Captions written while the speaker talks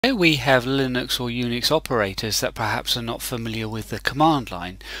Here we have Linux or Unix operators that perhaps are not familiar with the command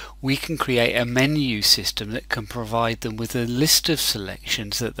line. We can create a menu system that can provide them with a list of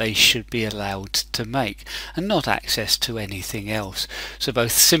selections that they should be allowed to make and not access to anything else. So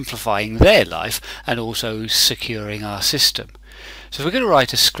both simplifying their life and also securing our system. So we're going to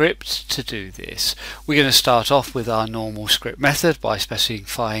write a script to do this. We're going to start off with our normal script method by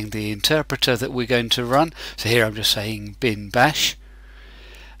specifying the interpreter that we're going to run. So here I'm just saying bin bash.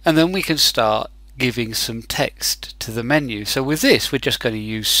 And then we can start giving some text to the menu. So with this we're just going to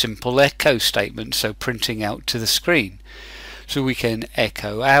use simple echo statements, so printing out to the screen. So we can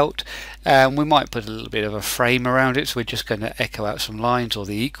echo out, and we might put a little bit of a frame around it, so we're just going to echo out some lines or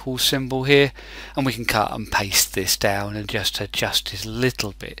the equal symbol here, and we can cut and paste this down and just adjust it a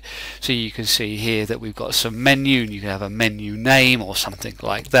little bit. So you can see here that we've got some menu, and you can have a menu name or something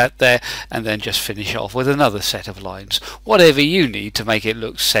like that there, and then just finish off with another set of lines, whatever you need to make it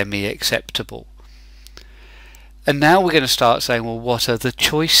look semi-acceptable. And now we're going to start saying, well, what are the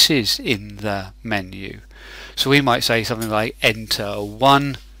choices in the menu? So we might say something like enter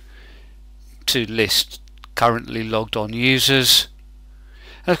 1 to list currently logged on users.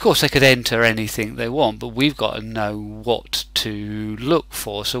 And of course they could enter anything they want, but we've got to know what to look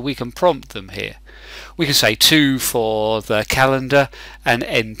for, so we can prompt them here. We can say 2 for the calendar and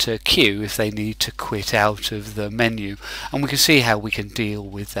enter Q if they need to quit out of the menu, and we can see how we can deal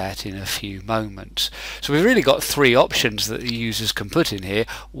with that in a few moments. So we've really got 3 options that the users can put in here: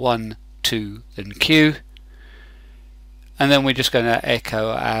 1, 2 and Q. And then we're just going to echo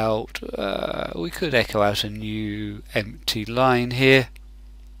out, we could echo out a new empty line here.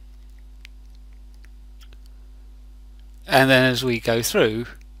 And then as we go through,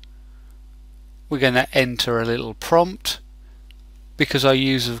 we're going to enter a little prompt, because our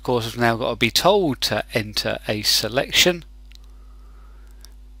users of course have now got to be told to enter a selection.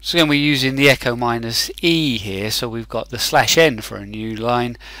 So again we're using the echo -e here, so we've got the /n for a new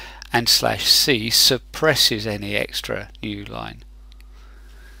line, and /c suppresses any extra new line.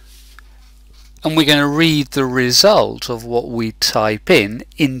 And we're going to read the result of what we type in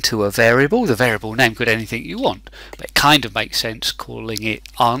into a variable. The variable name could be anything you want, but it kind of makes sense calling it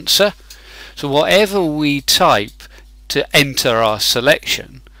answer. So whatever we type to enter our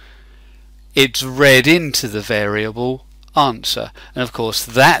selection, it's read into the variable answer. And of course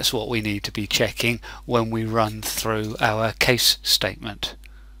that's what we need to be checking when we run through our case statement.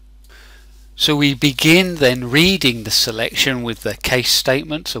 So we begin then reading the selection with the case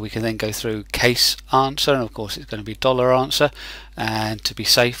statement, so we can then go through case answer, and of course it's going to be $answer, and to be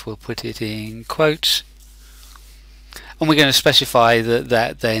safe we'll put it in quotes, and we're going to specify that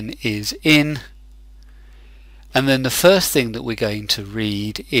that then is in. And then the first thing that we're going to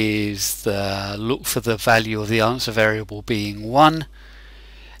read is the look for the value of the answer variable being 1,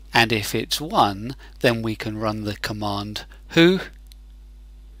 and if it's 1 then we can run the command who.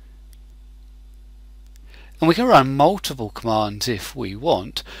 And we can run multiple commands if we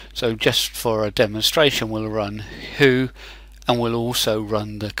want, so just for a demonstration we'll run who, and we'll also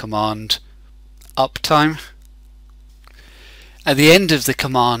run the command uptime. At the end of the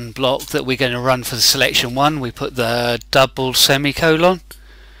command block that we're going to run for the selection 1, we put the double semicolon,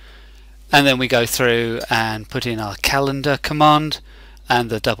 and then we go through and put in our calendar command and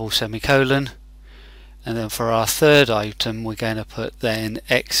the double semicolon, and then for our third item we're going to put then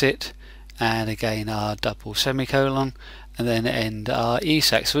exit and again our double semicolon, and then end our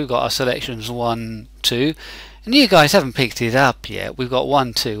exec. So we've got our selections 1, 2, and you guys haven't picked it up yet. We've got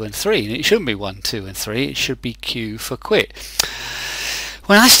 1, 2 and 3, and it shouldn't be 1, 2 and 3, it should be Q for quit.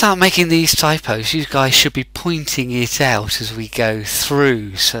 When I start making these typos, you guys should be pointing it out as we go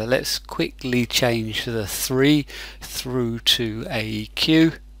through. So let's quickly change the 3 through to a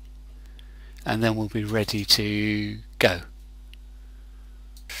Q, and then we'll be ready to go.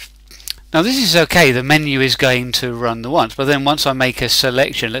 Now this is okay, the menu is going to run the once, but then once I make a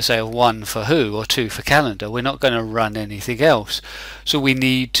selection, let's say of 1 for who or 2 for calendar, we're not going to run anything else. So we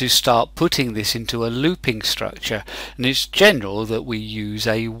need to start putting this into a looping structure, and it's general that we use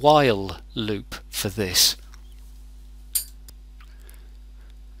a while loop for this.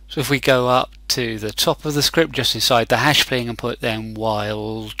 So if we go up to the top of the script just inside the hash string and put then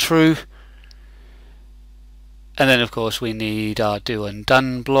while true, and then of course we need our do and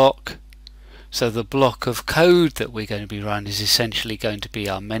done block. So the block of code that we're going to be running is essentially going to be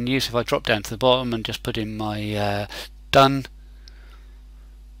our menu. So if I drop down to the bottom and just put in my done,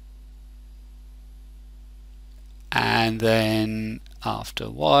 and then after a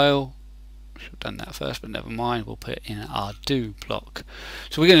while, should have done that first but never mind, we'll put in our do block.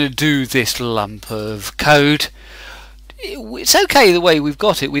 So we're going to do this lump of code. It's okay the way we've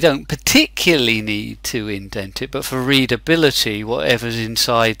got it. We don't particularly need to indent it, but for readability, whatever's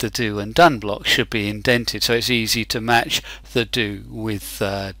inside the do and done block should be indented, so it's easy to match the do with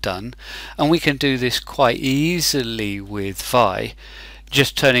done. And we can do this quite easily with vi.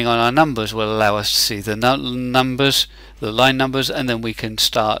 Just turning on our numbers will allow us to see the numbers, the line numbers, and then we can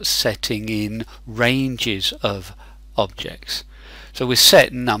start setting in ranges of objects. So with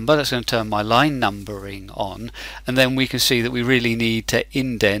set number, that's going to turn my line numbering on, and then we can see that we really need to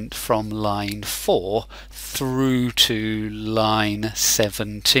indent from line 4 through to line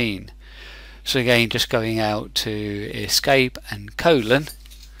 17. So again, just going out to escape and colon,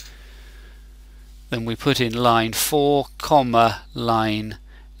 then we put in line 4, comma, line,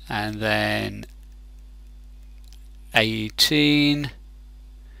 and then 18,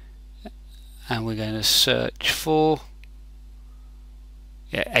 and we're going to search for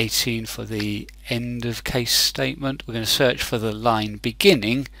 18 for the end of case statement. We're going to search for the line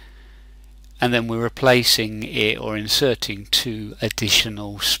beginning, and then we're replacing it or inserting 2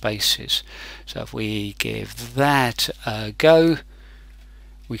 additional spaces. So if we give that a go,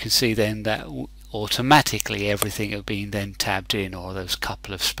 we can see then that automatically everything has been then tabbed in, or those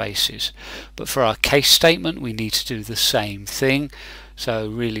couple of spaces. But for our case statement we need to do the same thing. So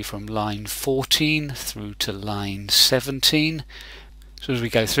really from line 14 through to line 17. So as we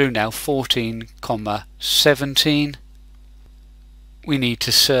go through now, 14, 17, we need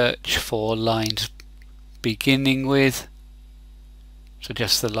to search for lines beginning with, so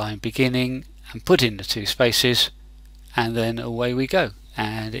just the line beginning, and put in the 2 spaces, and then away we go,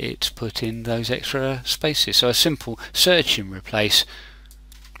 and it's put in those extra spaces. So a simple search and replace.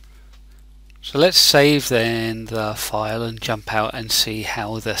 So let's save then the file and jump out and see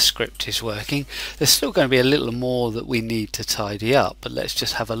how the script is working. There's still going to be a little more that we need to tidy up, but let's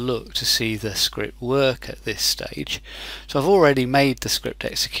just have a look to see the script work at this stage. So I've already made the script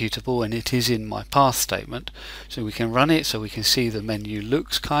executable, and it is in my path statement, so we can run it so we can see the menu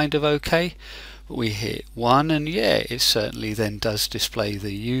looks kind of okay. But we hit 1, and yeah, it certainly then does display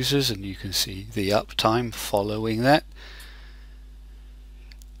the users, and you can see the uptime following that.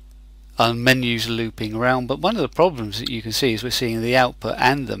 Menus looping around, but one of the problems that you can see is we're seeing the output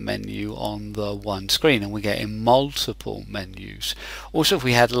and the menu on the one screen, and we're getting multiple menus. Also, if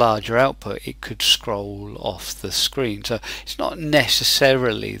we had larger output, it could scroll off the screen, so it's not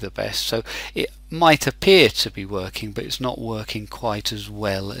necessarily the best. So it might appear to be working, but it's not working quite as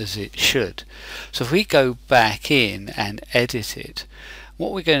well as it should. So if we go back in and edit it,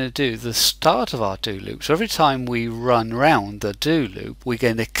 what we're going to do, the start of our do loop, so every time we run round the do loop, we're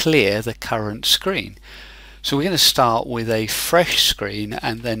going to clear the current screen. So we're going to start with a fresh screen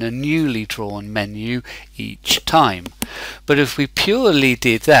and then a newly drawn menu each time. But if we purely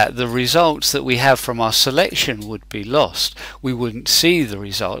did that, the results that we have from our selection would be lost. We wouldn't see the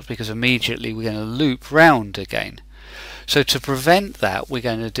results because immediately we're going to loop round again. So to prevent that, we're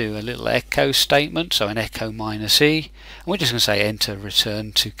going to do a little echo statement, so an echo -e, and we're just going to say enter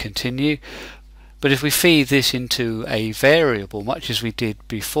return to continue. But if we feed this into a variable, much as we did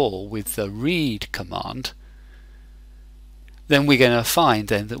before with the read command, then we're going to find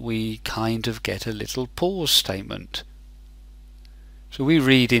then that we kind of get a little pause statement. So we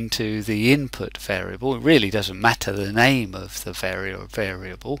read into the input variable. It really doesn't matter the name of the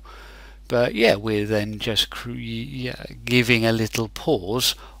variable. But yeah, we're then just giving a little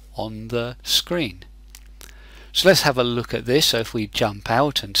pause on the screen. So let's have a look at this. So if we jump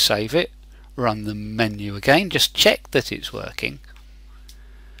out and save it, run the menu again, just check that it's working.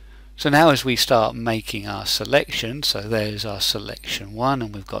 So now as we start making our selection, so there's our selection 1,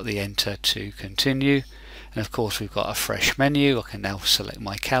 and we've got the enter to continue, and of course we've got a fresh menu. I can now select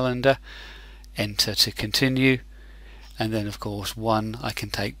my calendar, enter to continue, and then of course 1 I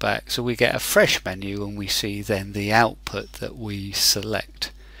can take back, so we get a fresh menu and we see then the output that we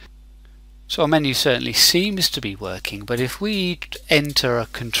select. So our menu certainly seems to be working, but if we enter a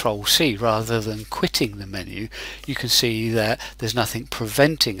Control-C rather than quitting the menu, you can see that there's nothing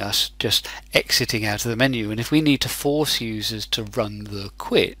preventing us just exiting out of the menu. And if we need to force users to run the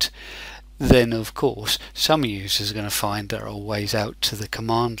quit, then of course some users are going to find there are ways out to the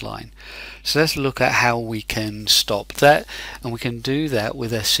command line. So let's look at how we can stop that, and we can do that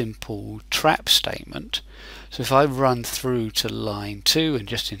with a simple trap statement. So if I run through to line 2 and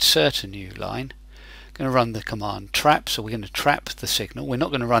just insert a new line, I'm going to run the command trap, so we're going to trap the signal. We're not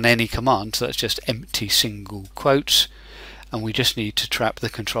going to run any command, so that's just empty single quotes, and we just need to trap the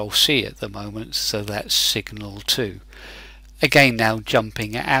Control-C at the moment, so that's signal 2. Again, now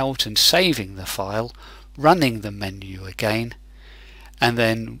jumping out and saving the file, running the menu again, and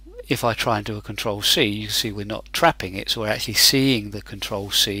then if I try and do a Control C, you can see we're not trapping it, so we're actually seeing the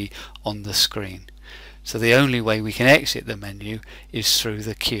Control C on the screen. So the only way we can exit the menu is through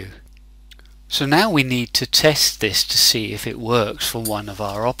the queue. So now we need to test this to see if it works for one of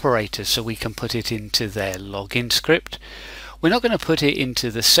our operators, so we can put it into their login script. We're not going to put it into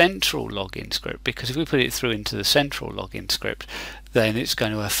the central login script, because if we put it through into the central login script, then it's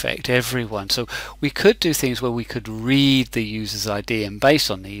going to affect everyone. So we could do things where we could read the user's ID and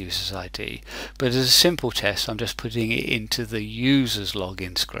based on the user's ID, but as a simple test I'm just putting it into the user's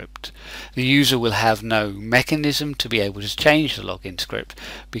login script. The user will have no mechanism to be able to change the login script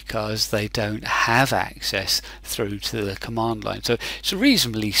because they don't have access through to the command line. So it's a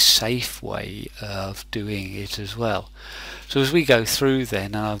reasonably safe way of doing it as well. So as we go through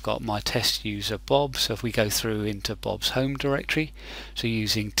then, I've got my test user Bob, so if we go through into Bob's home directory, so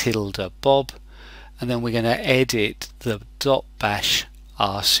using ~bob, and then we're going to edit the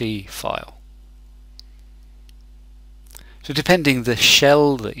 .bashrc file. So depending the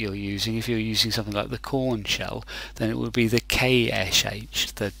shell that you're using, if you're using something like the corn shell, then it would be the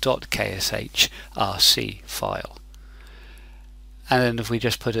ksh, the .kshrc file. And then if we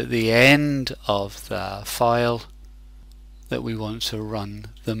just put at the end of the file that we want to run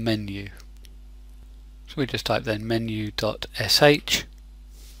the menu. So we just type then menu.sh,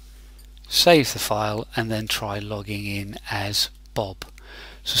 save the file, and then try logging in as Bob.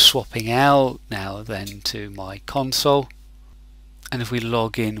 So swapping out now then to my console, and if we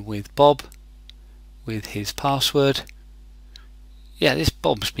log in with Bob with his password, yeah, this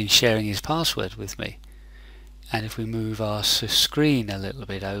Bob's been sharing his password with me. And if we move our screen a little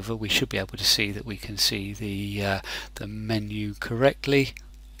bit over, we should be able to see that we can see the menu correctly,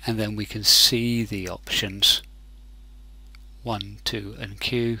 and then we can see the options 1, 2 and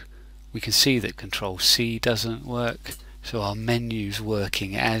Q. We can see that Control C doesn't work, so our menu's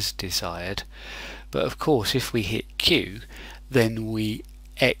working as desired. But of course if we hit Q, then we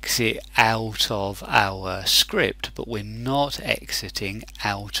exit out of our script, but we're not exiting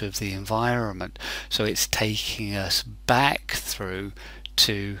out of the environment, so it's taking us back through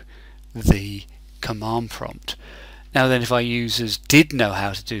to the command prompt. Now then, if our users did know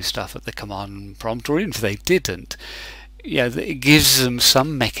how to do stuff at the command prompt, or even if they didn't, it gives them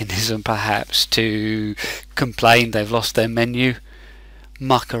some mechanism perhaps to complain they've lost their menu,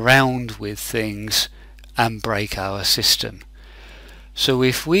 muck around with things and break our system. So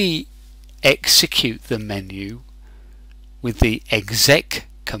if we execute the menu with the exec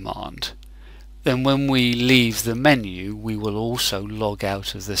command, then when we leave the menu we will also log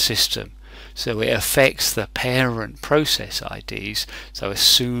out of the system. So it affects the parent process IDs, so as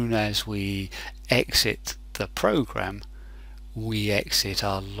soon as we exit the program we exit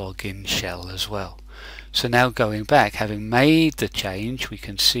our login shell as well. So now going back, having made the change, we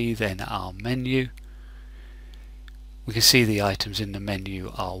can see then our menu. We can see the items in the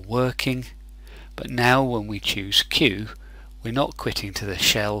menu are working, but now when we choose Q, we're not quitting to the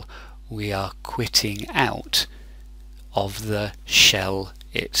shell, we are quitting out of the shell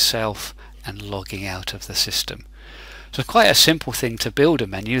itself and logging out of the system. So quite a simple thing to build a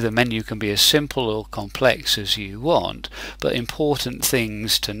menu. The menu can be as simple or complex as you want, but important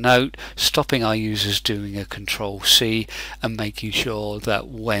things to note: stopping our users doing a Control C and making sure that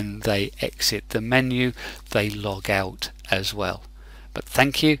when they exit the menu they log out as well. But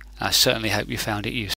thank you, I certainly hope you found it useful.